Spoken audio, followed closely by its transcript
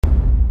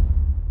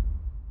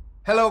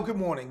Hello, good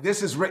morning.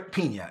 This is Rick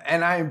Pina,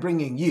 and I am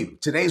bringing you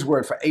today's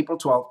word for April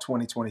 12th,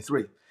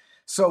 2023.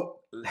 So,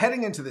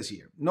 heading into this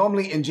year,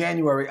 normally in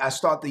January, I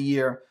start the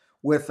year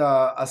with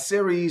a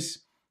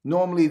series,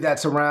 normally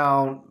that's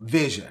around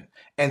vision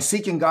and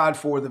seeking God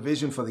for the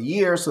vision for the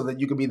year so that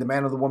you can be the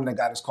man or the woman that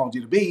God has called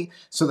you to be,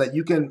 so that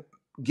you can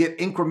get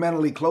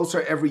incrementally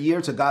closer every year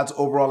to God's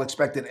overall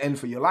expected end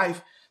for your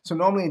life. So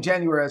normally in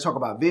January, I talk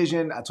about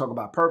vision, I talk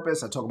about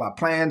purpose, I talk about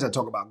plans, I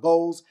talk about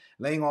goals,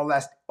 laying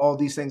all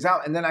these things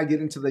out. And then I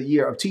get into the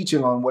year of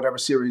teaching on whatever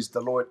series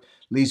the Lord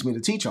leads me to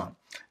teach on.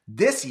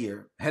 This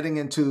year, heading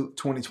into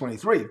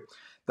 2023,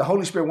 the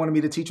Holy Spirit wanted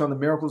me to teach on the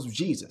miracles of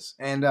Jesus.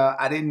 And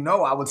I didn't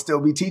know I would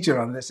still be teaching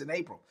on this in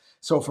April.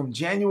 So from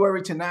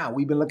January to now,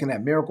 we've been looking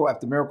at miracle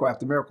after miracle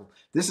after miracle.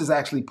 This is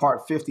actually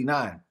part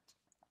 59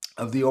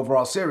 of the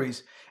overall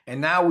series. And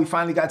now we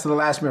finally got to the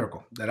last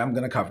miracle that I'm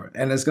going to cover.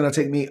 And it's going to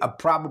take me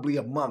probably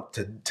a month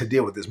to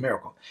deal with this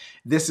miracle.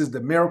 This is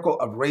the miracle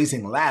of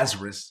raising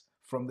Lazarus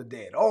from the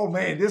dead. Oh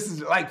man, this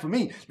is like, for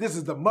me, this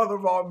is the mother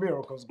of all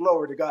miracles.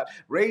 Glory to God.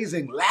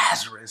 Raising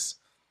Lazarus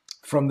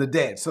from the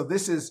dead. So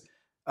this is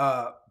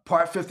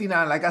part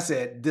 59, like I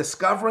said,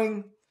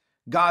 discovering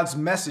God's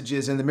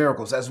messages in the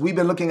miracles. As we've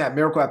been looking at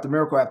miracle after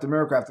miracle after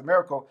miracle after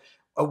miracle,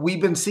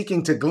 we've been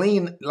seeking to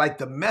glean like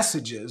the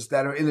messages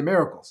that are in the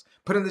miracles.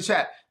 Put in the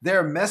chat, there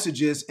are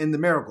messages in the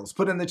miracles.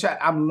 Put in the chat,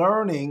 I'm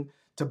learning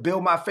to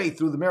build my faith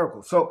through the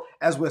miracles. So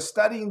as we're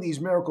studying these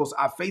miracles,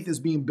 our faith is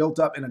being built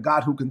up in a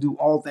God who can do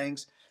all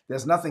things.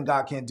 There's nothing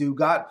God can't do.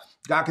 God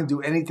can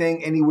do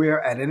anything,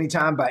 anywhere, at any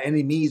time, by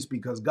any means,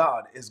 because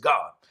God is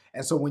God.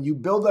 And so when you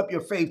build up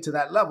your faith to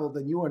that level,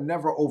 then you are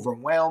never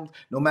overwhelmed.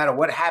 No matter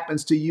what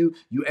happens to you,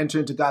 you enter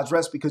into God's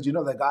rest because you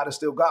know that God is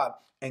still God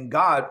and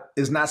God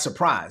is not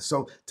surprised.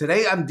 So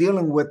today I'm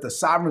dealing with the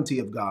sovereignty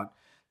of God.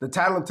 The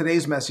title of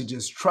today's message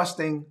is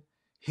Trusting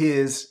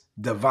His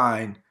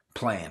Divine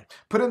Plan.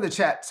 Put in the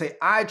chat, say,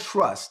 I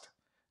trust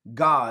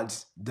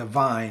God's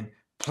divine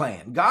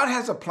plan. God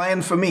has a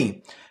plan for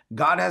me.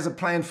 God has a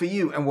plan for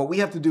you. And what we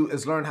have to do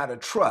is learn how to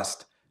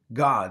trust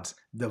God's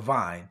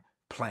divine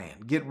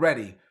plan. Get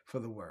ready for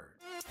the word.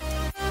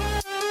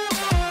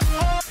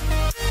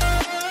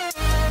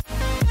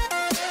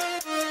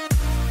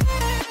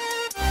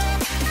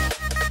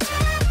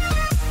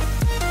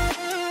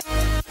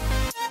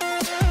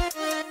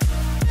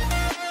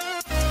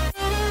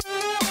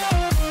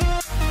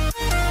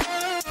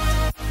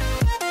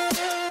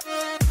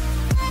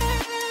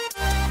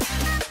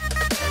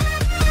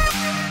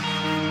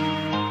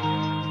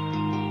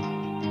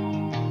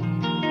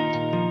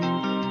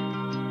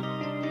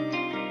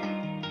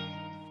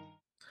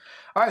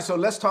 All right, so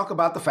let's talk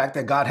about the fact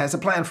that God has a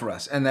plan for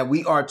us and that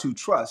we are to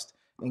trust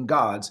in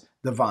God's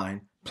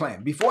divine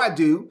plan. Before I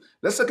do,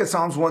 let's look at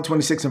Psalms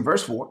 126 and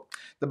verse 4.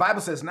 The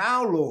Bible says,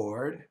 now,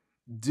 Lord,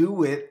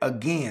 do it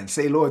again.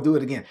 Say, Lord, do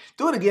it again.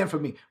 Do it again for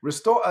me.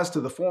 Restore us to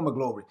the former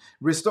glory.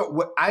 Restore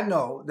what I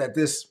know that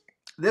this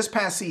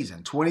past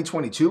season,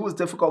 2022, was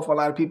difficult for a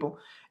lot of people.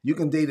 You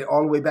can date it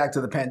all the way back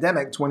to the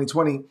pandemic,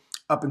 2020,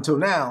 up until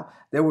now.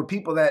 There were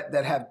people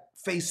that have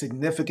faced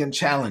significant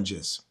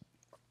challenges,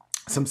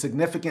 some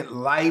significant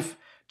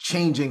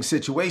life-changing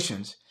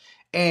situations.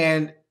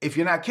 And if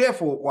you're not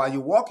careful while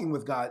you're walking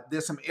with God,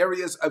 there's some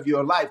areas of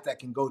your life that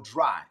can go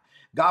dry.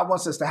 God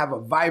wants us to have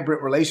a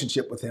vibrant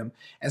relationship with him.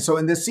 And so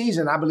in this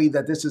season, I believe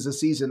that this is a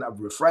season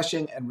of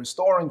refreshing and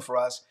restoring for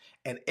us.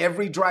 And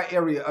every dry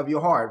area of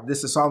your heart,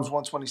 this is Psalms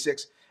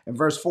 126 and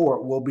verse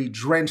 4, will be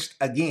drenched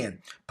again.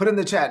 Put in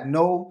the chat,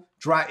 no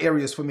dry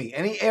areas for me.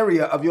 Any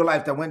area of your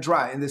life that went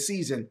dry in this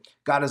season,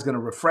 God is going to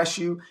refresh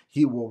you.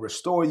 He will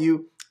restore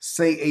you.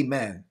 Say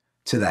amen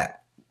to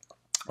that.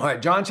 All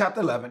right, John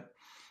chapter 11.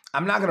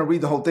 I'm not going to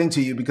read the whole thing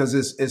to you because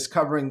it's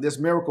covering this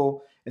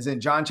miracle is in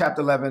John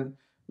chapter 11,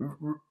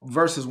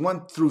 verses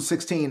 1 through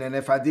 16. And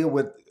if I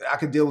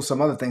could deal with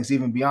some other things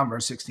even beyond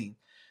verse 16.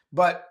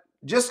 But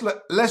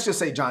let's just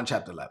say John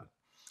chapter 11.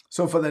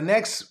 So for the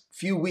next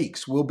few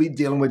weeks, we'll be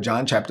dealing with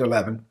John chapter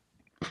 11.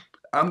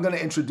 I'm going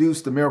to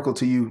introduce the miracle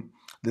to you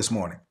this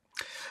morning.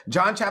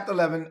 John chapter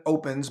 11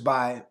 opens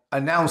by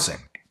announcing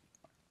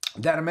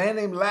that a man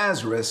named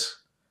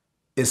Lazarus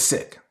is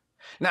sick.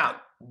 Now,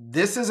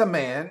 this is a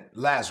man,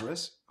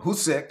 Lazarus, who's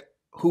sick,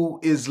 who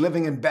is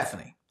living in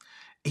Bethany.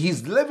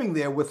 He's living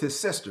there with his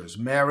sisters,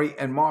 Mary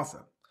and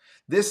Martha.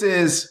 This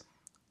is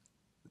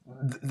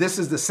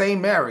the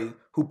same Mary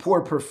who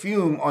poured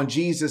perfume on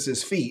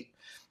Jesus's feet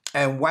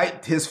and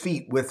wiped his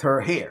feet with her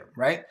hair,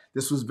 right?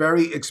 This was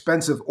very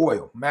expensive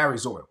oil,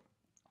 Mary's oil.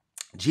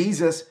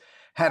 Jesus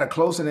had a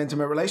close and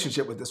intimate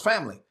relationship with his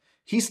family.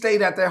 He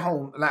stayed at their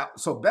home. Now,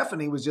 so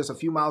Bethany was just a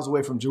few miles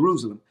away from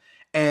Jerusalem.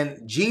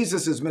 And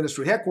Jesus's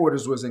ministry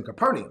headquarters was in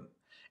Capernaum.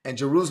 And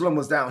Jerusalem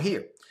was down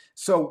here.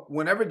 So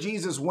whenever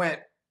Jesus went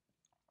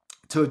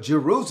to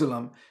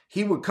Jerusalem,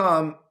 he would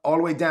come all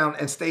the way down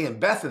and stay in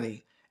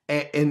Bethany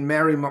in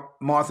Mary,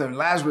 Martha, and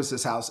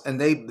Lazarus's house. And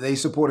they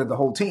supported the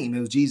whole team.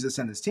 It was Jesus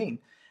and his team.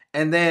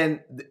 And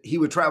then he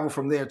would travel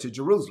from there to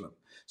Jerusalem.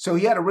 So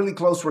he had a really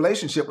close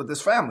relationship with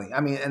his family.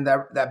 I mean, and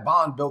that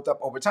bond built up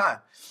over time.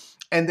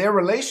 And their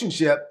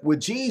relationship with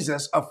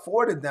Jesus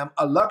afforded them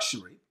a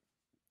luxury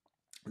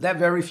that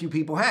very few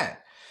people had.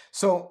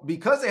 So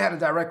because they had a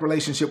direct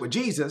relationship with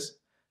Jesus,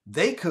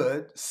 they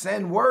could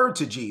send word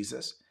to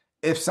Jesus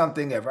if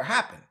something ever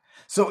happened.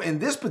 So in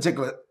this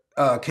particular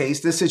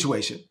case, this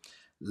situation,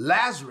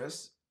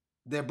 Lazarus,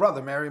 their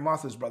brother, Mary and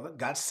Martha's brother,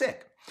 got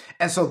sick.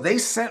 And so they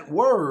sent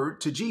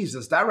word to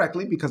Jesus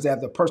directly because they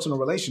have the personal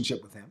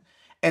relationship with him.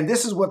 And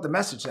this is what the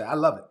message said. I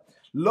love it.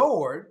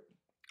 Lord,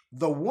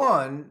 the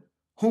one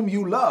whom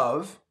you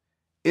love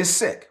is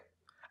sick.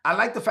 I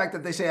like the fact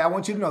that they say, I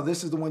want you to know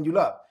this is the one you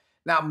love.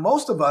 Now,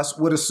 most of us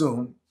would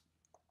assume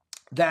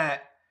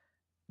that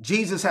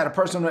Jesus had a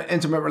personal,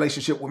 intimate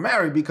relationship with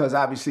Mary because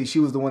obviously she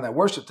was the one that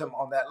worshiped him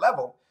on that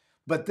level.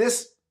 But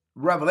this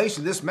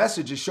revelation, this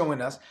message is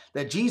showing us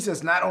that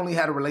Jesus not only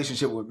had a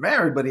relationship with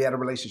Mary, but he had a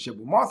relationship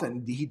with Martha.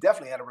 And he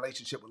definitely had a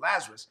relationship with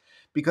Lazarus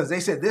because they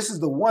said, this is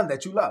the one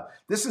that you love.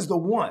 This is the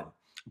one.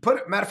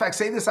 Matter of fact,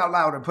 say this out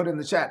loud and put it in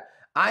the chat.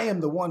 I am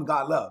the one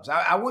God loves.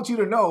 I want you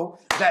to know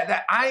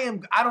that I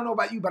don't know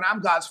about you, but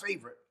I'm God's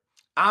favorite.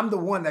 I'm the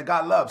one that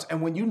God loves.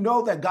 And when you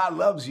know that God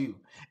loves you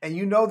and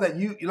you know that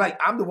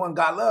I'm the one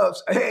God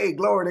loves, hey,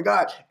 glory to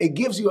God, it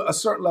gives you a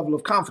certain level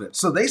of confidence.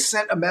 So they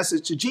sent a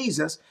message to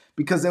Jesus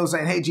because they were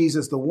saying, hey,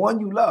 Jesus, the one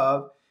you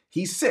love,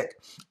 he's sick.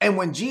 And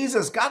when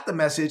Jesus got the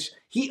message,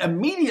 he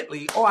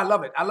immediately, oh, I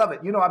love it. I love it.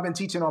 You know, I've been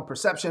teaching on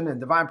perception and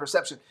divine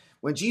perception.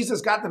 When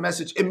Jesus got the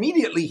message,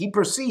 immediately he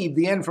perceived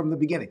the end from the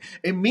beginning.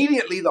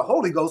 Immediately the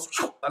Holy Ghost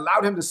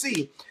allowed him to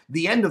see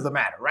the end of the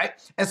matter, right?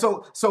 And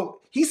so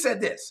he said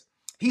this.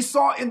 He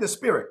saw in the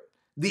spirit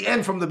the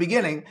end from the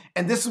beginning,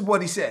 and this is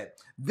what he said.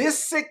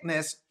 This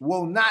sickness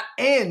will not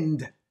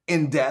end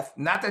in death.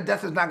 Not that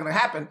death is not going to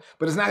happen,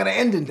 but it's not going to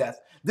end in death.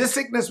 This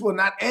sickness will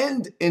not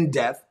end in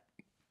death.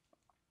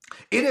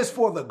 It is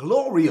for the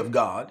glory of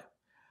God,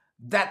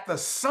 that the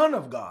Son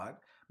of God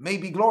may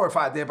be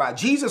glorified thereby.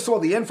 Jesus saw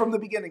the end from the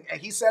beginning,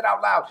 and he said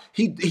out loud,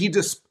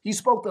 he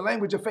spoke the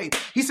language of faith.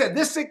 He said,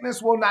 this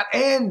sickness will not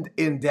end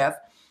in death.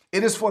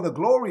 It is for the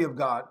glory of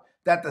God,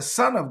 that the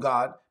Son of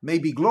God may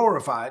be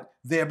glorified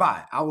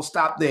thereby. I will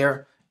stop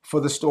there for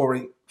the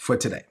story for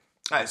today.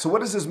 All right, so what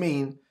does this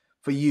mean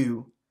for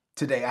you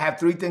today? I have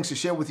 3 things to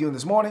share with you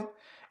this morning.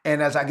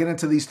 And as I get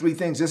into these 3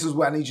 things, this is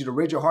where I need you to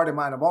rid your heart and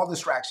mind of all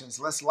distractions.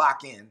 Let's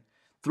lock in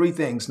 3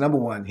 things. Number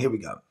 1, here we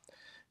go.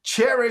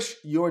 Cherish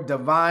your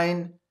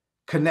divine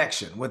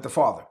connection with the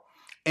Father,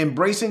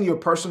 embracing your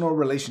personal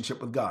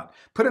relationship with God.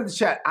 Put in the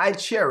chat, I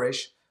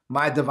cherish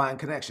my divine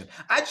connection.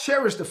 I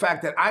cherish the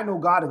fact that I know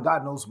God and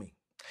God knows me.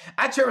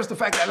 I cherish the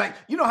fact that,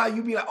 you know how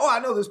you be like, oh, I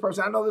know this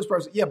person.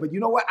 Yeah, but you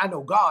know what? I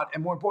know God.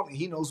 And more importantly,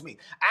 he knows me.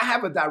 I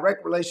have a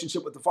direct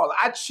relationship with the Father.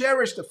 I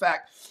cherish the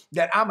fact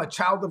that I'm a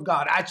child of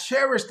God. I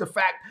cherish the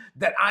fact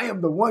that I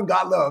am the one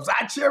God loves.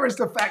 I cherish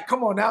the fact,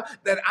 come on now,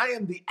 that I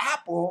am the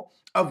apple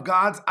of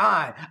God's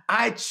eye.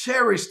 I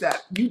cherish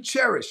that. You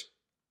cherish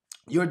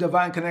your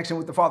divine connection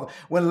with the Father.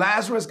 When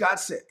Lazarus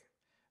got sick,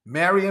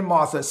 Mary and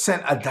Martha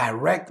sent a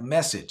direct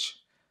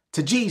message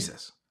to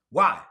Jesus.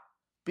 Why?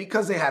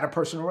 Because they had a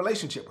personal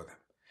relationship with him.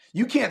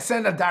 You can't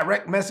send a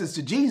direct message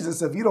to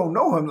Jesus if you don't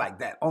know him like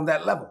that, on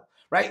that level,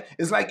 right?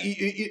 It's like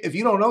if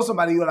you don't know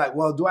somebody, you're like,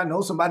 well, do I know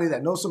somebody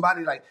that knows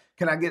somebody? Like,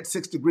 can I get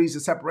 6 degrees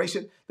of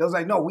separation? They was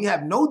like, no, we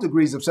have no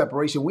degrees of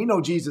separation. We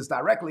know Jesus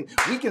directly.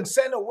 We can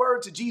send a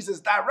word to Jesus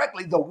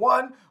directly. The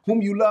one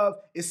whom you love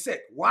is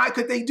sick. Why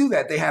could they do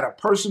that? They had a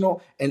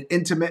personal and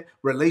intimate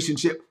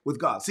relationship with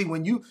God. See,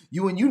 when you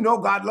know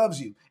God loves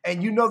you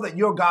and you know that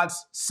you're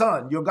God's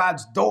son, you're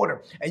God's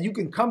daughter, and you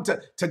can come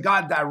to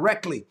God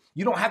directly.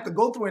 You don't have to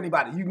go through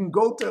anybody. You can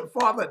go to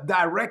Father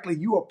directly.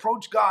 You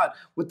approach God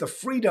with the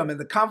freedom and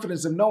the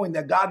confidence of knowing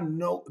that God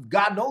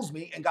knows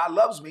me and God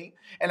loves me,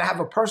 and I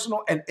have a personal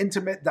and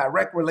intimate,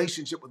 direct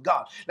relationship with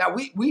God. Now,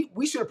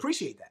 we should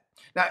appreciate that.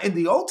 Now, in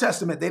the Old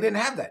Testament, they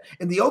didn't have that.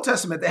 In the Old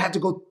Testament, they had to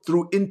go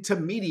through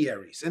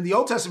intermediaries. In the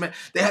Old Testament,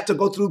 they had to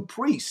go through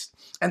priests.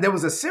 And there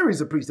was a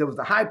series of priests. There was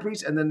the high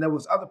priest, and then there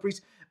was other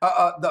priests.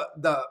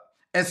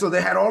 And so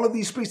they had all of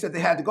these priests that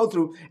they had to go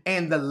through.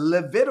 And the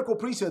Levitical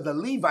priesthood, the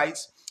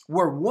Levites,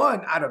 were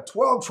 1 out of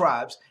 12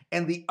 tribes,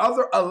 and the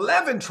other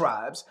 11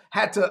 tribes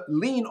had to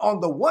lean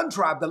on the one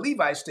tribe, the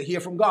Levites, to hear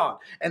from God.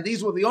 And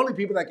these were the only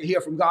people that could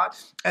hear from God,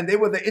 and they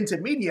were the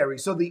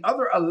intermediaries. So the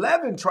other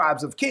 11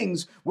 tribes of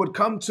kings would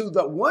come to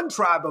the one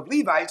tribe of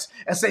Levites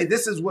and say,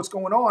 this is what's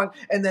going on.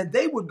 And then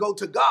they would go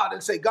to God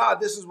and say, God,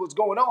 this is what's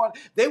going on.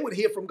 They would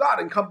hear from God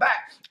and come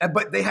back.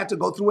 But they had to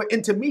go through an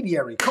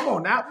intermediary. Come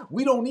on now.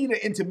 We don't need an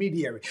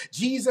intermediary.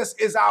 Jesus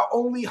is our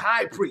only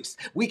high priest.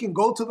 We can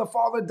go to the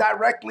Father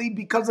directly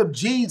because of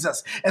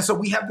Jesus. And so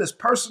we have this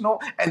personal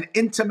and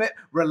intimate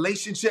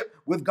relationship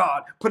with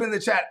God. Put in the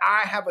chat,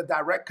 I have a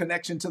direct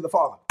connection to the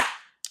Father.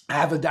 I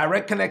have a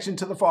direct connection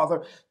to the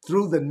Father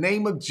through the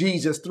name of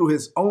Jesus, through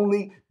his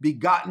only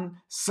begotten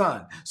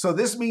Son. So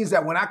this means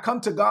that when I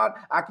come to God,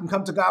 I can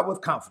come to God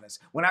with confidence.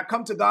 When I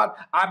come to God,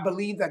 I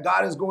believe that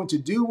God is going to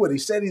do what he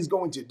said he's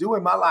going to do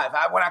in my life.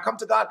 When I come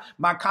to God,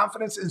 my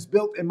confidence is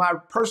built in my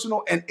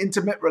personal and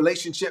intimate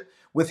relationship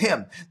with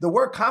him. The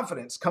word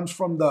confidence comes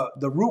from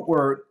the root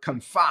word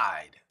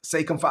confide.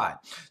 Say confide.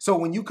 So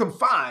when you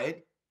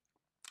confide,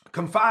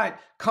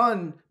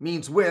 con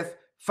means with,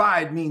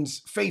 fide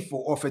means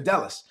faithful or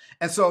fidelis.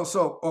 And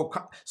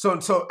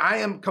so I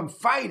am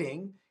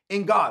confiding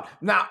in God.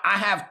 Now I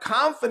have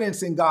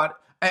confidence in God.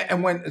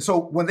 And when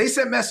they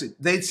sent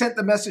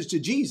the message to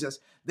Jesus,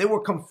 they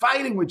were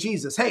confiding with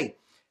Jesus. Hey,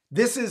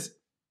 this is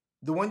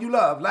the one you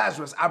love,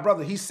 Lazarus, our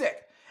brother, he's sick.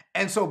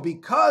 And so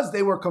because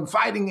they were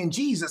confiding in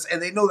Jesus and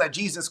they know that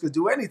Jesus could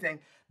do anything,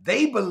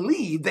 they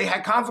believed, they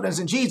had confidence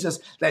in Jesus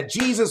that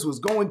Jesus was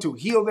going to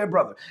heal their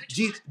brother.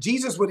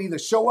 Jesus would either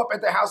show up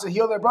at their house and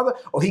heal their brother,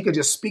 or he could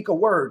just speak a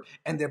word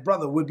and their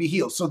brother would be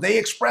healed. So they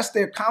expressed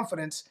their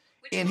confidence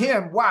in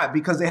him. Why?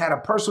 Because they had a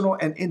personal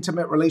and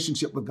intimate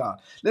relationship with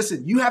God.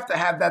 Listen, you have to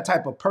have that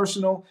type of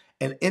personal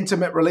and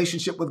intimate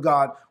relationship with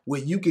God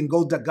where you can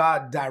go to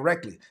God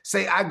directly.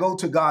 Say, I go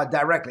to God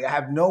directly. I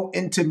have no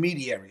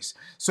intermediaries.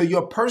 So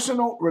your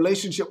personal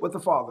relationship with the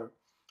Father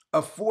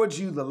affords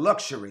you the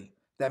luxury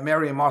that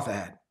Mary and Martha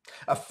had,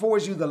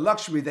 affords you the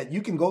luxury that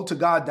you can go to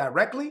God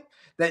directly,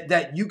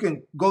 that you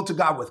can go to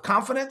God with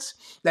confidence,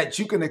 that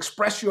you can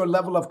express your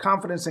level of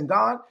confidence in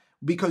God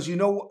because you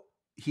know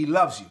he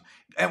loves you.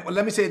 And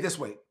let me say it this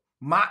way.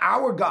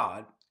 Our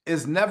God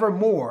is never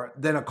more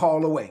than a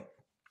call away.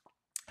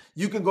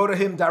 You can go to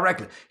him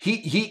directly.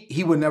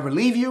 He will never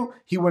leave you.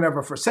 He will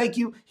never forsake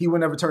you. He will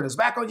never turn his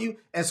back on you.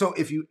 And so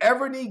if you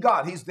ever need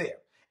God, he's there.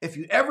 If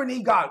you ever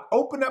need God,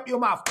 open up your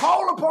mouth,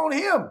 call upon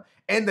him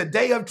in the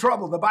day of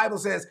trouble. The Bible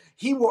says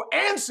he will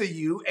answer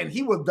you and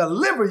he will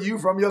deliver you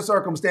from your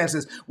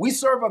circumstances. We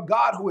serve a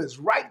God who is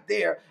right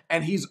there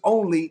and he's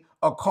only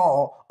a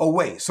call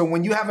away. So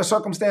when you have a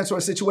circumstance or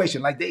a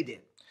situation like they did,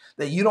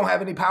 that you don't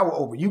have any power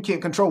over, you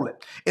can't control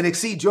it, it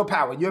exceeds your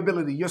power, your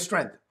ability, your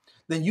strength,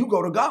 then you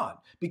go to God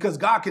because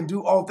God can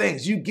do all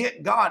things. You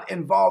get God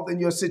involved in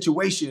your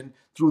situation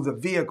through the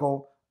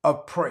vehicle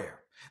of prayer.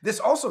 This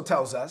also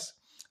tells us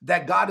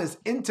that God is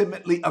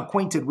intimately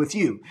acquainted with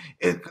you.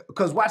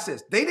 Because watch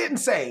this. They didn't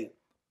say,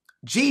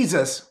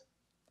 Jesus,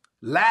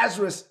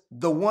 Lazarus,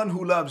 the one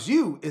who loves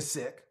you, is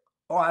sick.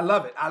 Oh, I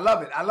love it. I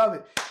love it. I love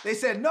it. They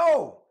said,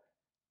 no,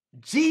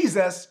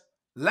 Jesus,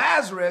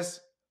 Lazarus,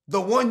 the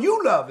one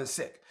you love is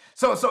sick.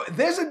 So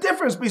there's a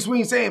difference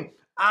between saying,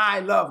 I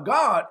love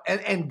God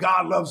and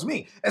God loves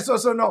me. And so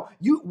no,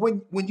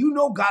 when you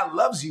know God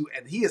loves you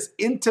and he is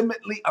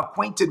intimately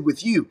acquainted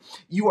with you,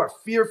 you are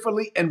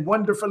fearfully and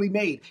wonderfully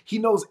made. He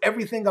knows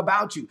everything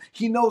about you.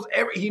 He knows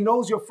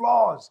your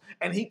flaws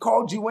and he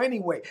called you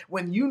anyway.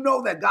 When you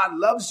know that God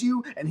loves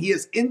you and he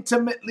is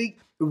intimately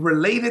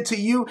related to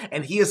you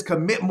and he is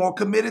more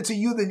committed to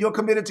you than you're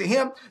committed to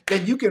him,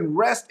 then you can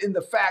rest in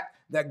the fact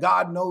that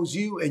God knows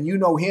you and you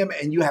know him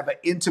and you have an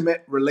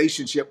intimate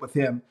relationship with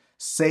him.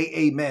 Say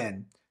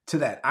amen to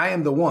that. I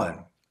am the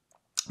one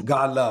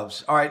God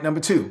loves. All right, number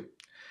 2,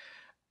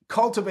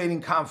 cultivating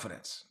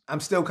confidence.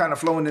 I'm still kind of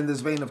flowing in this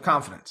vein of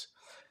confidence.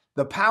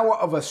 The power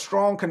of a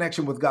strong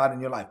connection with God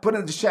in your life. Put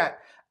in the chat,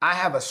 I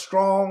have a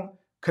strong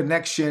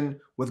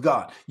connection with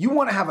God. You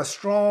want to have a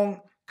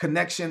strong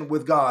connection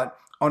with God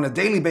on a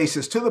daily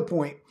basis to the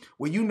point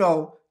where you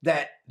know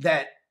that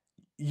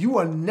you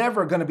are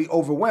never going to be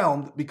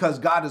overwhelmed because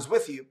God is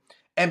with you,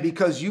 and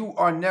because you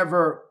are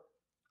never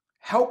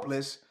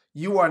helpless,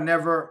 you are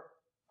never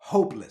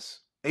hopeless.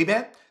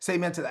 Amen? Say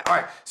amen to that. All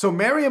right. So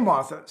Mary and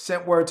Martha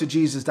sent word to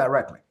Jesus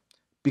directly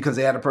because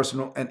they had a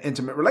personal and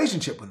intimate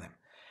relationship with him.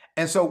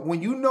 And so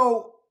when you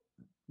know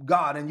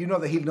God and you know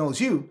that he knows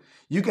you,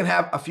 you can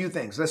have a few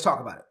things. Let's talk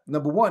about it.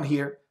 Number 1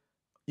 here,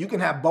 you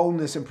can have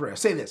boldness in prayer.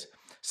 Say this.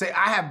 Say,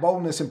 I have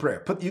boldness in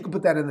prayer. You can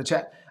put that in the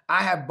chat.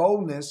 I have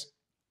boldness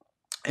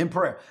in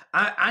prayer.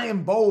 I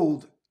am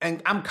bold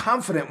and I'm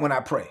confident when I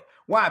pray.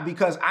 Why?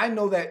 Because I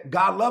know that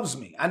God loves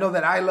me. I know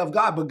that I love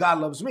God, but God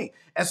loves me.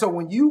 And so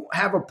when you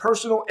have a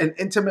personal and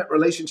intimate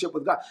relationship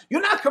with God,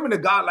 you're not coming to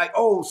God like,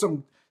 oh,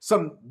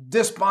 some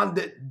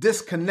despondent,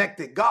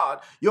 disconnected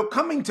God. You're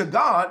coming to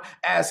God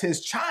as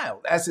his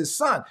child, as his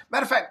son.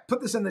 Matter of fact,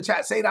 put this in the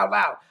chat. Say it out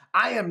loud.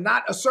 I am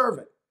not a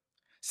servant.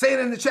 Say it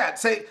in the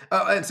chat.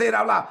 And say it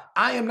out loud.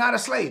 I am not a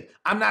slave.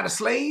 I'm not a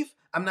slave.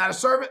 I'm not a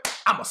servant.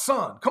 I'm a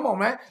son. Come on,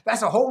 man.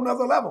 That's a whole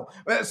nother level.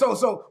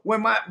 So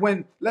when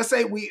let's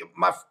say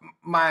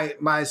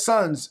my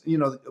sons,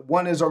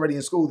 one is already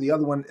in school, the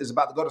other one is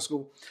about to go to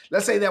school.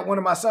 Let's say that one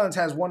of my sons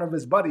has one of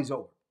his buddies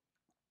over.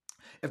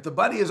 If the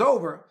buddy is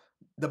over,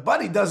 the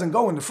buddy doesn't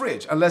go in the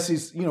fridge unless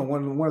he's,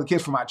 one of the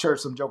kids from my church,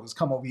 some jokers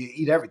come over here,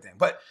 eat everything.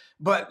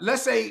 But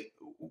let's say,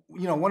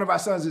 one of our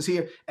sons is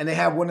here and they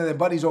have one of their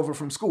buddies over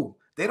from school.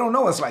 They don't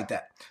know us like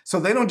that. So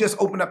they don't just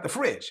open up the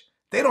fridge.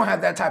 They don't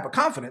have that type of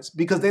confidence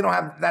because they don't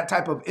have that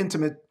type of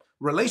intimate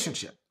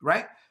relationship,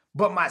 right?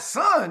 But my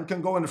son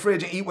can go in the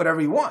fridge and eat whatever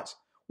he wants.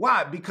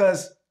 Why?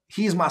 Because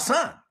he's my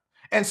son.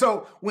 And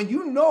so when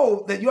you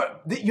know that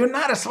you're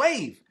not a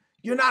slave,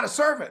 you're not a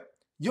servant,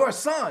 You're a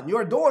son,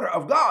 you're a daughter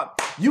of God.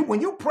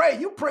 When you pray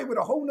with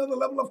a whole nother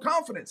level of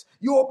confidence.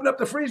 You open up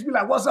the fridge, be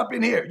like, what's up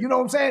in here? You know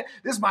what I'm saying?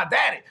 This is my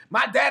daddy.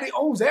 My daddy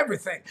owns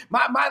everything.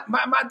 My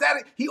daddy,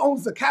 he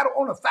owns the cattle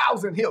on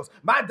 1,000 hills.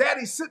 My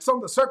daddy sits on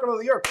the circle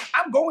of the earth.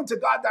 I'm going to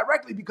God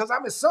directly because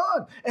I'm his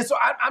son. And so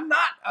I'm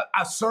not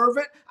a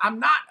servant. I'm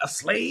not a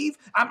slave.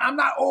 I'm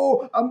not,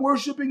 I'm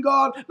worshiping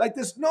God like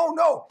this.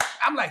 No.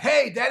 I'm like,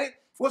 hey, daddy,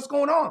 what's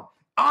going on?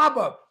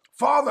 Abba,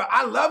 Father,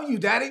 I love you,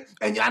 Daddy,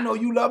 and I know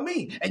you love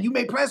me, and you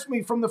made plans for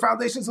me from the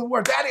foundations of the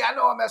world. Daddy, I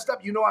know I messed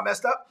up. You know I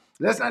messed up.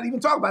 Let's not even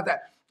talk about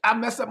that. I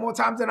messed up more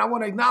times than I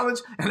want to acknowledge,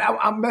 and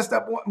I'm messed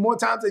up more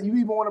times than you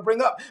even want to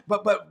bring up.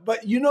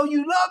 But you know you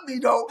love me,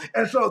 though,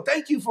 and so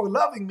thank you for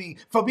loving me,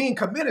 for being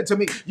committed to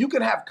me. You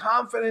can have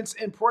confidence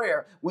in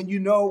prayer when you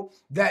know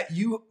that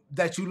you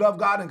love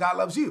God and God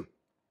loves you,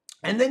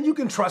 and then you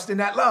can trust in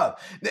that love.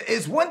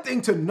 It's one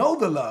thing to know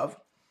the love.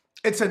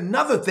 It's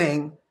another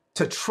thing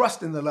to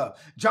trust in the love.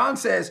 John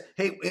says,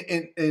 hey,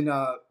 in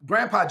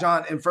Grandpa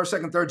John in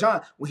 1st, 2nd, 3rd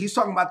John, when he's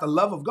talking about the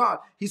love of God,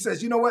 he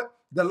says, you know what?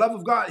 The love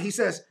of God, he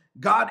says,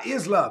 God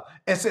is love.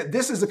 And said,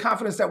 this is the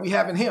confidence that we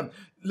have in him.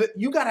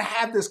 You got to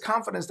have this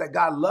confidence that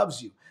God loves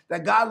you,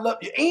 that God loves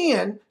you.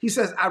 And he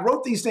says, I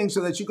wrote these things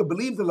so that you could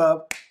believe the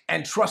love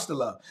and trust the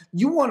love.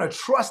 You want to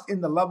trust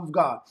in the love of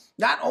God.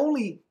 Not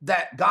only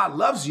that God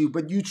loves you,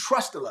 but you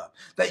trust the love.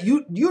 That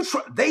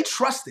they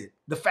trusted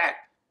the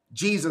fact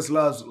Jesus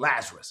loves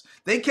Lazarus.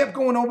 They kept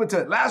going over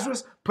to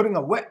Lazarus, putting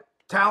a wet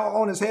towel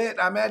on his head,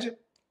 I imagine.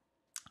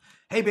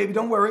 Hey, baby,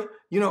 don't worry.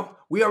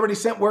 We already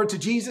sent word to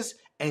Jesus,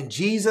 and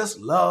Jesus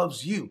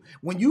loves you.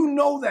 When you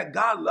know that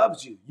God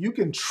loves you, you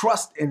can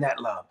trust in that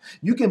love.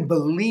 You can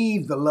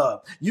believe the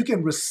love. You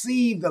can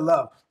receive the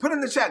love. Put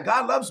in the chat,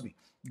 God loves me.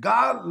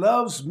 God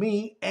loves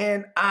me,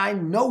 and I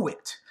know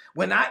it.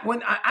 When I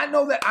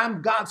know that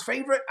I'm God's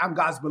favorite, I'm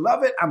God's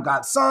beloved, I'm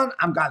God's son,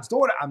 I'm God's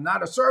daughter, I'm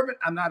not a servant,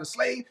 I'm not a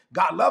slave,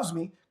 God loves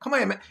me. Come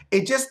on, man.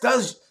 It just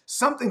does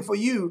something for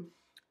you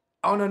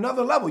on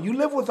another level. You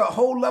live with a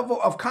whole level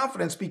of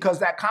confidence because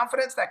that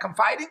confidence, that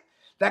confiding,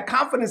 that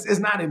confidence is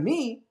not in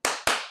me.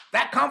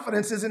 That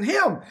confidence is in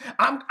him.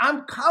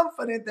 I'm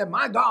confident that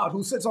my God,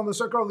 who sits on the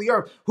circle of the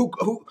earth,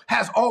 who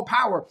has all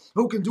power,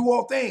 who can do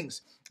all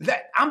things,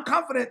 that I'm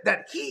confident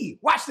that he,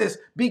 watch this,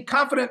 be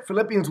confident,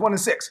 Philippians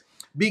 1:6.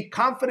 Be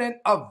confident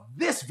of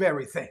this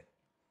very thing.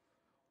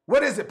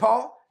 What is it,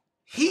 Paul?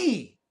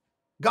 He,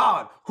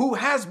 God, who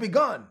has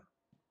begun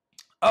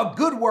a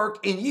good work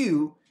in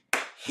you,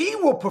 he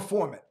will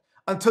perform it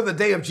until the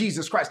day of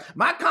Jesus Christ.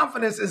 My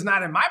confidence is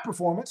not in my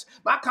performance.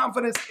 My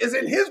confidence is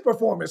in his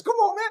performance. Come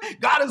on, man.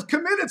 God is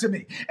committed to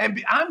me.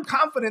 And I'm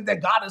confident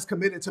that God is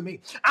committed to me.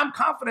 I'm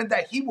confident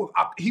that he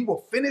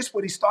will finish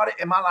what he started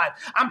in my life.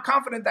 I'm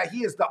confident that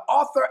he is the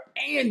author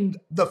and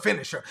the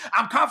finisher.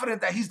 I'm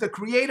confident that he's the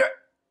creator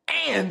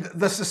and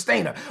the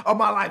sustainer of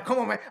my life. Come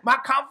on, man. My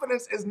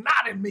confidence is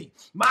not in me.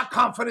 My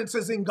confidence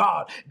is in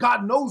God.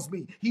 God knows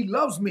me. He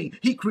loves me.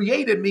 He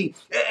created me.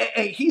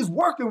 And he's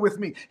working with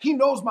me. He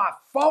knows my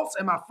faults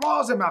and my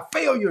flaws and my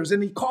failures,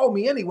 and he called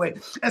me anyway.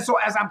 And so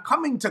as I'm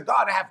coming to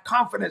God, I have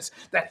confidence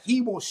that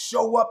he will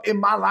show up in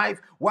my life.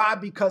 Why?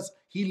 Because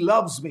he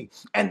loves me.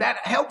 And that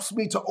helps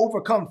me to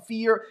overcome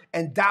fear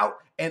and doubt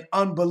and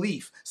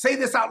unbelief. Say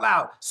this out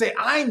loud. Say,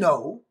 I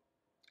know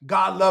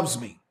God loves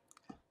me.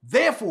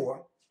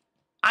 Therefore,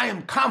 I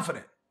am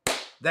confident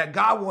that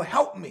God will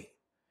help me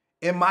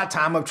in my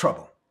time of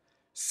trouble.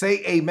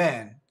 Say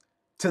amen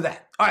to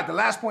that. All right, the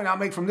last point I'll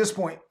make from this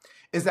point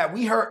is that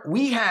we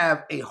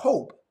have a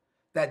hope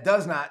that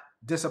does not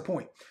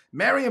disappoint.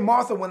 Mary and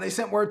Martha, when they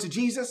sent word to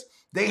Jesus,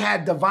 they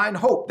had divine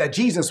hope that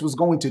Jesus was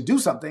going to do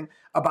something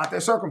about their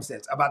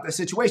circumstance, about their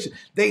situation.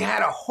 They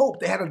had a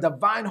hope. They had a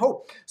divine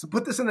hope. So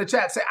put this in the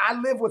chat. Say, I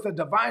live with a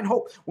divine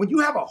hope. When you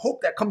have a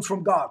hope that comes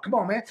from God, come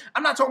on, man.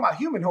 I'm not talking about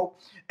human hope.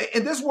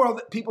 In this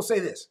world, people say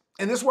this.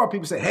 In this world,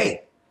 people say,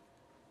 hey,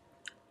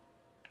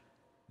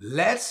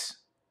 let's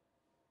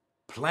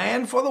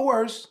plan for the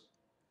worst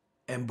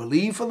and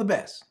believe for the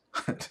best.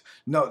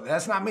 No,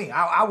 that's not me.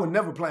 I would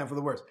never plan for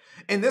the worst.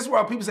 In this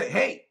world, people say,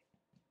 hey,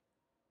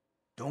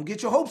 don't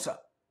get your hopes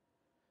up.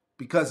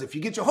 Because if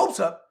you get your hopes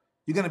up,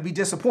 you're going to be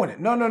disappointed.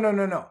 No.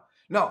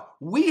 No,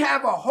 we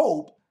have a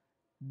hope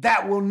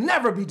that will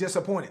never be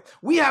disappointed.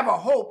 We have a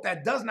hope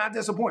that does not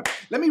disappoint.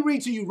 Let me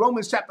read to you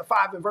Romans chapter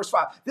 5 and verse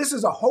 5. This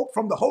is a hope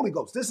from the Holy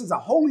Ghost. This is a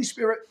Holy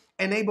Spirit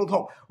enabled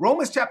hope.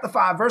 Romans chapter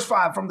 5 verse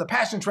 5 from the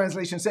Passion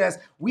Translation says,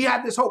 we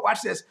have this hope.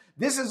 Watch this.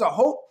 This is a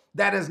hope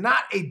that is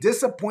not a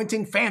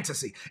disappointing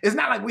fantasy. It's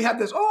not like we have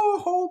this,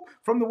 hope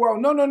from the world.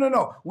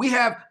 No. We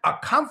have a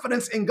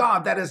confidence in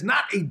God that is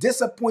not a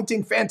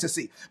disappointing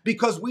fantasy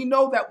because we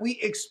know that we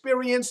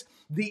experience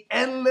the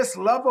endless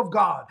love of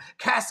God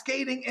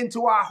cascading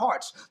into our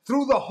hearts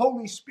through the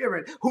Holy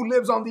Spirit who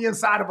lives on the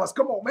inside of us.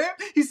 Come on, man.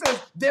 He says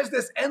there's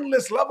this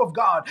endless love of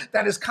God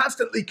that is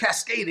constantly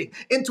cascading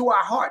into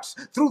our hearts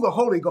through the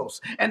Holy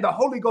Ghost. And the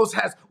Holy Ghost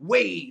has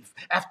wave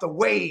after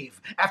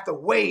wave after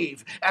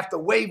wave after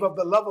wave of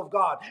the love of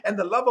God. And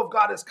the love of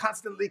God is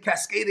constantly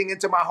cascading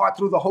into my heart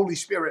through the Holy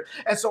Spirit.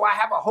 And so I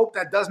have a hope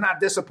that does not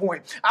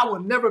disappoint. I will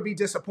never be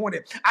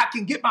disappointed. I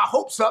can get my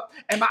hopes up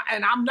and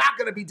I'm not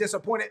going to be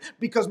disappointed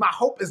because my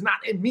hope is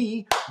not in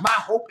me. My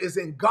hope is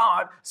in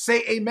God.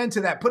 Say amen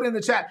to that. Put in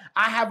the chat,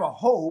 I have a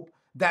hope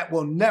that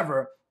will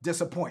never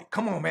disappoint.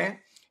 Come on, man.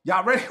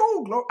 Y'all ready?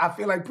 Oh, glory. I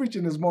feel like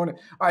preaching this morning.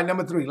 All right,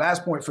 number 3,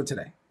 last point for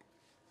today.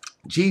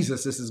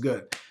 Jesus, this is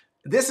good.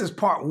 This is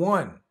part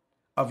 1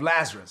 of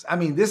Lazarus. I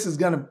mean, this is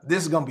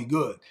gonna be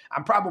good.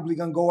 I'm probably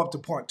gonna go up to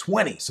part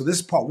 20. So this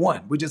is part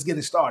 1. We're just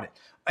getting started.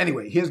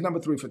 Anyway, here's number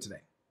 3 for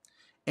today.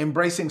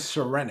 Embracing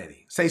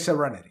serenity. Say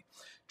serenity.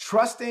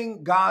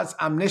 Trusting God's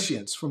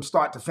omniscience from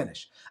start to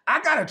finish.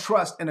 I gotta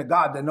trust in a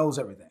God that knows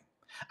everything.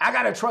 I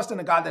gotta trust in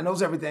a God that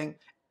knows everything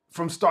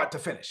from start to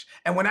finish.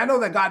 And when I know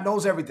that God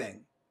knows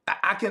everything,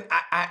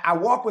 I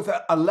walk with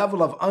a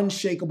level of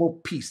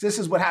unshakable peace. This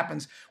is what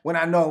happens when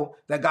I know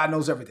that God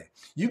knows everything.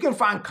 You can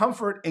find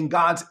comfort in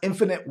God's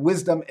infinite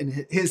wisdom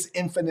and his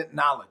infinite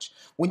knowledge.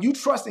 When you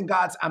trust in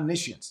God's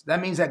omniscience,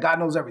 that means that God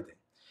knows everything.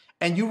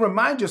 And you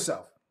remind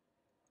yourself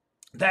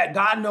that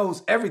God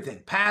knows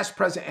everything, past,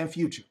 present, and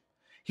future.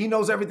 He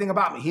knows everything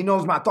about me. He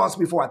knows my thoughts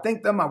before I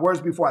think them, my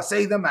words before I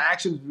say them, my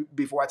actions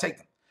before I take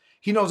them.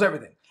 He knows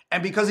everything.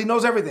 And because he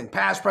knows everything,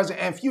 past, present,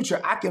 and future,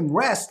 I can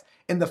rest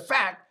in the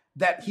fact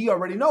that he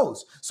already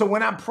knows. So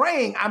when I'm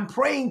praying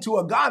to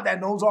a God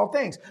that knows all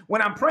things. When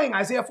I'm praying,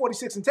 Isaiah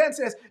 46:10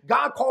 says,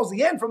 God calls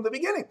the end from the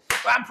beginning.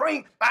 I'm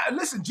praying,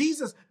 listen,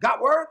 Jesus got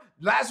word,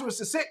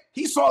 Lazarus is sick.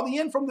 He saw the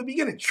end from the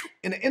beginning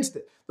in an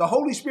instant. The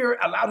Holy Spirit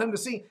allowed him to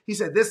see. He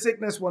said, this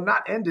sickness will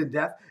not end in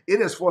death. It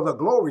is for the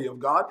glory of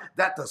God,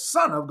 that the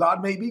Son of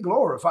God may be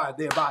glorified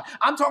thereby.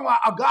 I'm talking about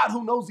a God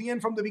who knows the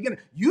end from the beginning.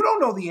 You don't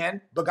know the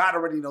end, but God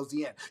already knows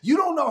the end. You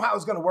don't know how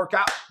it's going to work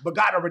out, but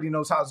God already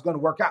knows how it's going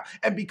to work out.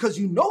 And because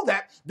you know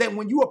that, then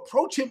when you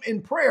approach him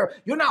in prayer,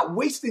 you're not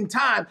wasting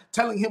time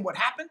telling him what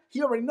happened.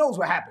 He already knows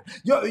what happened.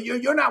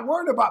 You're not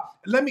worried about,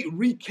 let me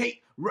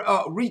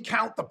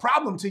recount the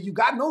problem to you.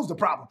 God knows the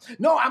problem.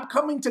 No, I'm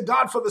coming to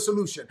God for the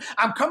solution.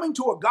 I'm coming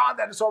to a God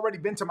that has already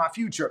been to my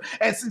future.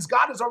 And since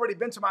God has already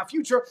been to my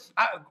future,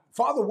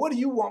 Father, what do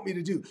you want me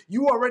to do?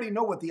 You already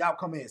know what the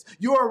outcome is.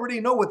 You already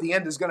know what the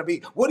end is going to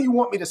be. What do you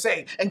want me to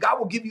say? And God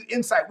will give you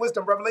insight,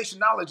 wisdom, revelation,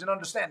 knowledge, and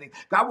understanding.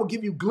 God will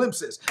give you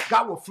glimpses.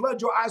 God will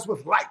flood your eyes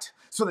with light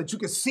so that you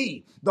can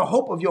see the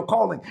hope of your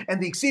calling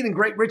and the exceeding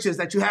great riches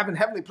that you have in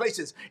heavenly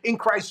places in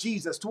Christ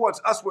Jesus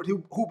towards usward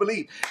who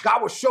believe.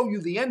 God will show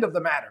you the end of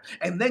the matter.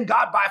 And then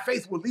God by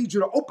faith will lead you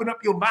to open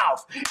up your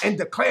mouth and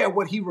declare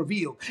what he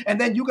revealed. And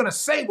then you're going to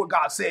say what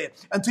God said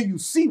until you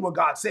see what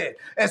God said.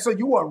 And so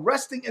you are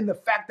resting in the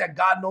fact that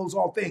God knows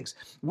all things.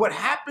 What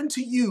happened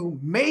to you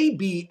may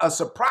be a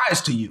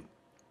surprise to you,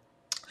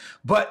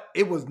 but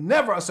it was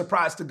never a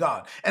surprise to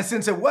God. And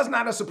since it was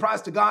not a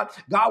surprise to God,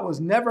 God was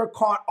never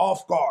caught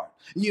off guard.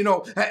 You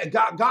know,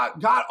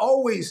 God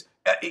always,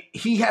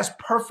 he has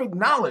perfect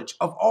knowledge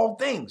of all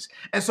things.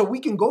 And so we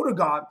can go to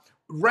God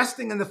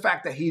resting in the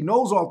fact that he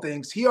knows all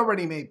things. He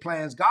already made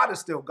plans. God is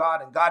still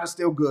God and God is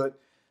still good.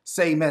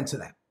 Say amen to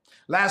that.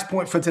 Last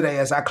point for today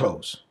as I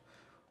close.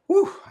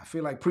 Whew, I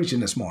feel like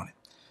preaching this morning.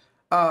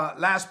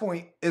 Last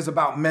point is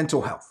about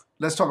mental health.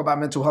 Let's talk about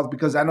mental health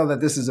because I know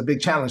that this is a big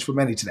challenge for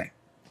many today.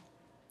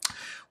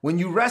 When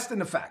you rest in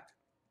the fact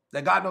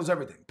that God knows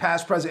everything,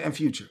 past, present, and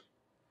future,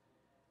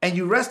 and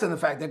you rest in the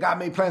fact that God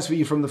made plans for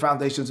you from the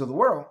foundations of the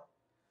world,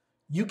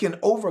 you can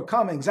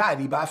overcome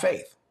anxiety by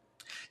faith.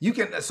 You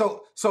can,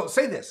 so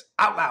say this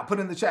out loud, put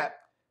in the chat.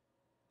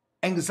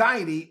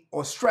 Anxiety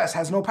or stress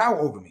has no power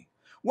over me.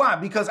 Why?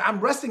 Because I'm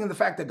resting in the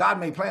fact that God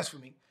made plans for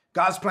me.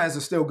 God's plans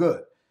are still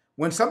good.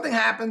 When something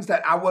happens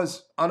that I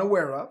was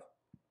unaware of,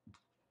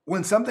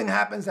 when something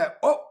happens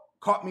that,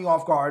 caught me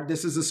off guard,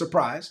 this is a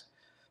surprise,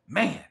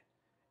 man,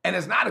 and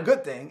it's not a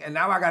good thing. And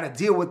now I got to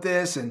deal with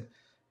this. And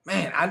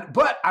man,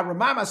 but I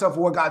remind myself of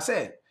what God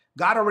said.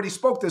 God already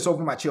spoke this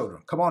over my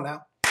children. Come on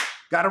now.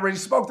 God already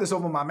spoke this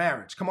over my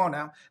marriage. Come on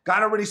now.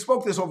 God already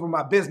spoke this over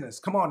my business.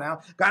 Come on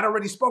now. God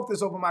already spoke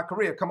this over my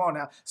career. Come on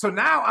now. So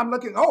now I'm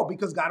looking,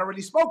 because God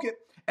already spoke it.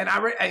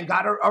 And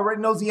God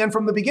already knows the end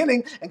from the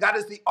beginning. And God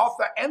is the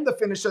author and the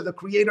finisher, the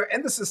creator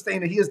and the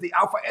sustainer. He is the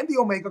Alpha and the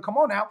Omega. Come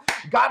on now.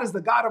 God is the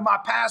God of my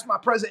past, my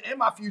present, and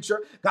my future.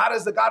 God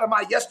is the God of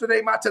my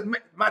yesterday, my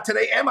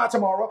today, and my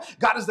tomorrow.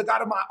 God is the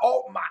God of my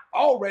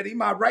already,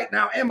 my right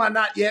now, and my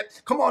not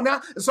yet. Come on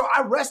now. So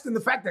I rest in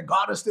the fact that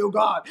God is still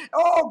God.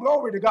 Oh,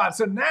 glory to God.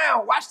 So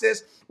now, watch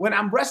this. When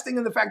I'm resting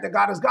in the fact that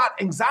God is God,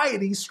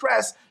 anxiety,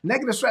 stress,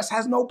 negative stress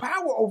has no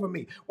power over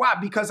me. Why?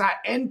 Because I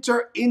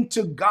enter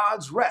into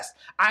God's rest.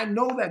 I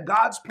know that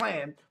God's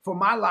plan for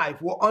my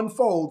life will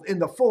unfold in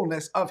the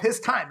fullness of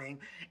his timing.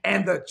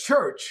 And the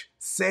church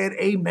said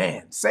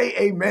amen. Say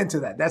amen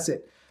to that. That's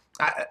it.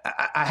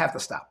 I have to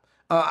stop.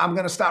 I'm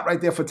going to stop right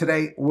there for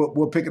today.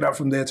 We'll pick it up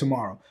from there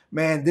tomorrow.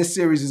 Man, this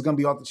series is going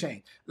to be off the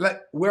chain.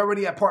 We're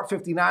already at part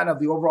 59 of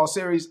the overall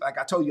series. Like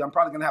I told you, I'm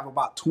probably going to have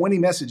about 20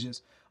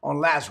 messages on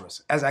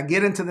Lazarus. As I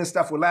get into this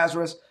stuff with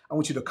Lazarus, I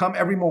want you to come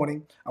every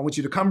morning. I want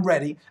you to come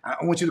ready. I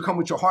want you to come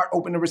with your heart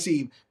open to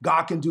receive.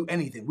 God can do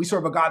anything. We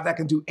serve a God that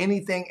can do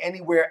anything,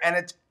 anywhere, and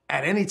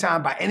at any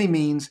time, by any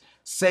means.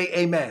 Say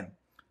amen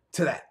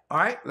to that. All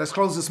right, let's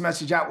close this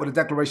message out with a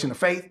declaration of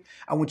faith.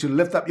 I want you to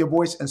lift up your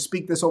voice and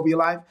speak this over your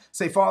life.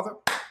 Say, Father,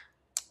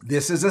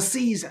 this is a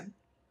season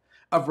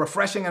of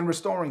refreshing and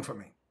restoring for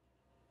me.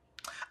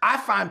 I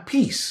find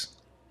peace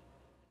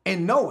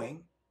in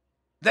knowing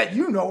that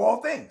you know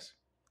all things.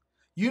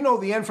 You know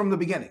the end from the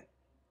beginning.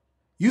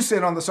 You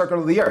sit on the circle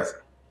of the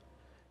earth.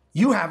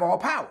 You have all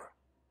power.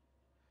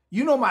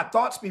 You know my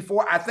thoughts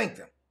before I think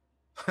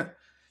them.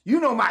 You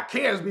know my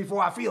cares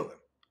before I feel them.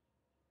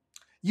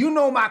 You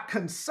know my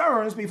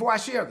concerns before I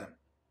share them.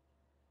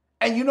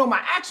 And you know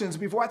my actions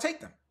before I take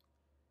them.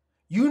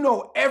 You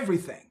know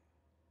everything.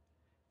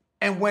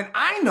 And when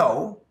I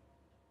know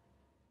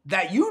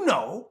that you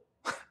know,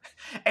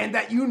 and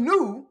that you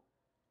knew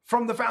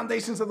from the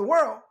foundations of the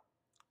world,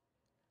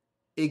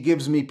 it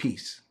gives me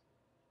peace.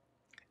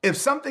 If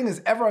something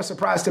is ever a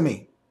surprise to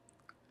me,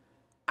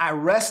 I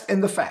rest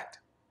in the fact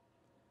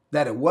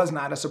that it was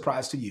not a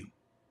surprise to you.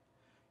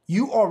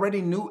 You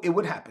already knew it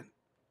would happen,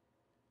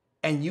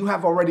 and you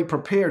have already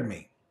prepared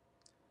me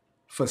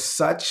for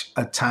such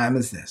a time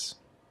as this.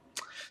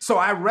 So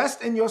I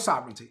rest in your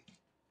sovereignty,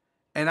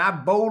 and I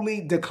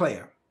boldly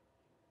declare,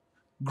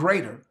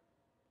 greater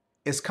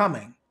is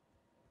coming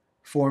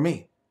for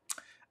me.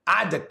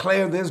 I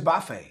declare this by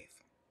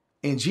faith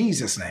in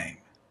Jesus' name.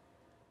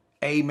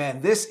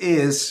 Amen. This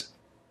is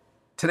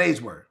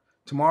today's word.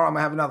 Tomorrow I'm going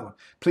to have another one.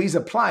 Please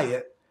apply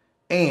it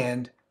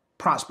and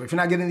prosper. If you're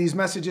not getting these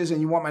messages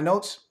and you want my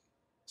notes,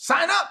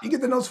 sign up. You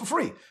get the notes for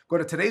free. Go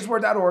to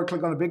todaysword.org,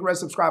 click on the big red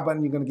subscribe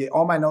button. You're going to get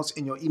all my notes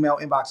in your email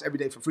inbox every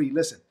day for free.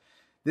 Listen,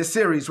 this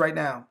series right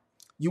now,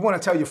 you want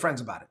to tell your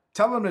friends about it.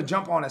 Tell them to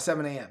jump on at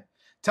 7 a.m.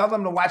 Tell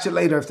them to watch it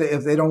later if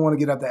they don't want to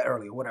get up that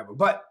early or whatever.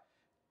 But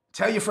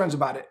tell your friends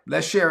about it.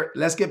 Let's share it.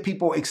 Let's get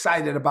people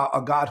excited about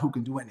a God who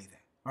can do anything.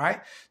 All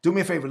right? Do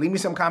me a favor. Leave me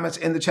some comments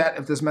in the chat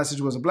if this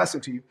message was a blessing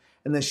to you.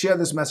 And then share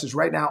this message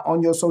right now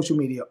on your social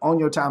media, on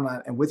your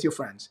timeline, and with your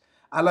friends.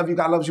 I love you.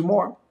 God loves you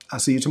more. I'll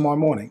see you tomorrow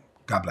morning.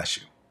 God bless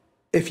you.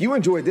 If you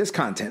enjoyed this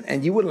content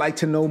and you would like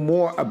to know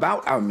more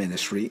about our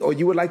ministry, or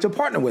you would like to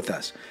partner with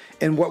us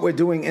in what we're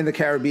doing in the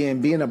Caribbean,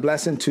 being a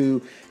blessing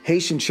to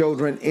Haitian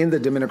children in the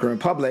Dominican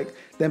Republic,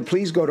 then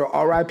please go to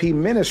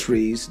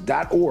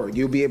ripministries.org.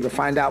 You'll be able to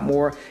find out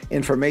more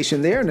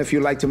information there. And if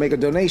you'd like to make a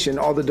donation,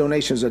 all the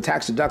donations are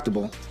tax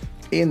deductible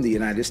in the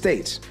United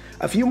States.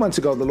 A few months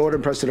ago, the Lord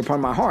impressed it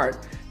upon my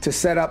heart to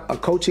set up a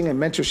coaching and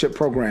mentorship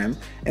program,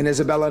 and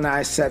Isabella and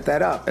I set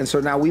that up. And so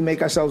now we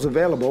make ourselves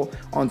available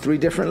on 3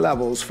 different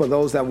levels for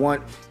those that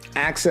want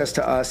access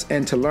to us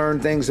and to learn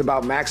things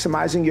about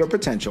maximizing your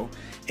potential,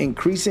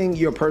 increasing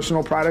your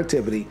personal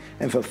productivity,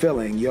 and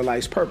fulfilling your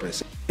life's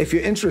purpose. If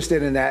you're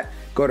interested in that,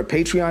 go to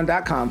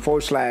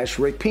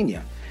patreon.com/Rick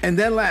Pina. And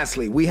then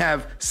lastly, we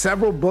have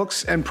several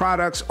books and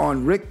products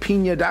on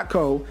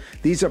rickpina.co.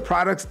 These are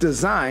products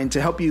designed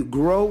to help you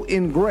grow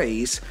in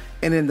grace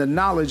and in the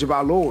knowledge of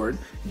our Lord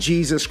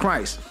Jesus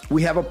Christ.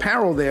 We have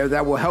apparel there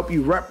that will help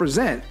you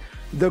represent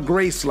the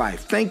grace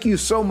life. Thank you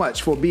so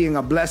much for being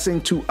a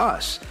blessing to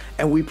us.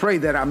 And we pray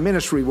that our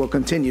ministry will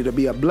continue to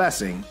be a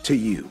blessing to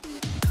you.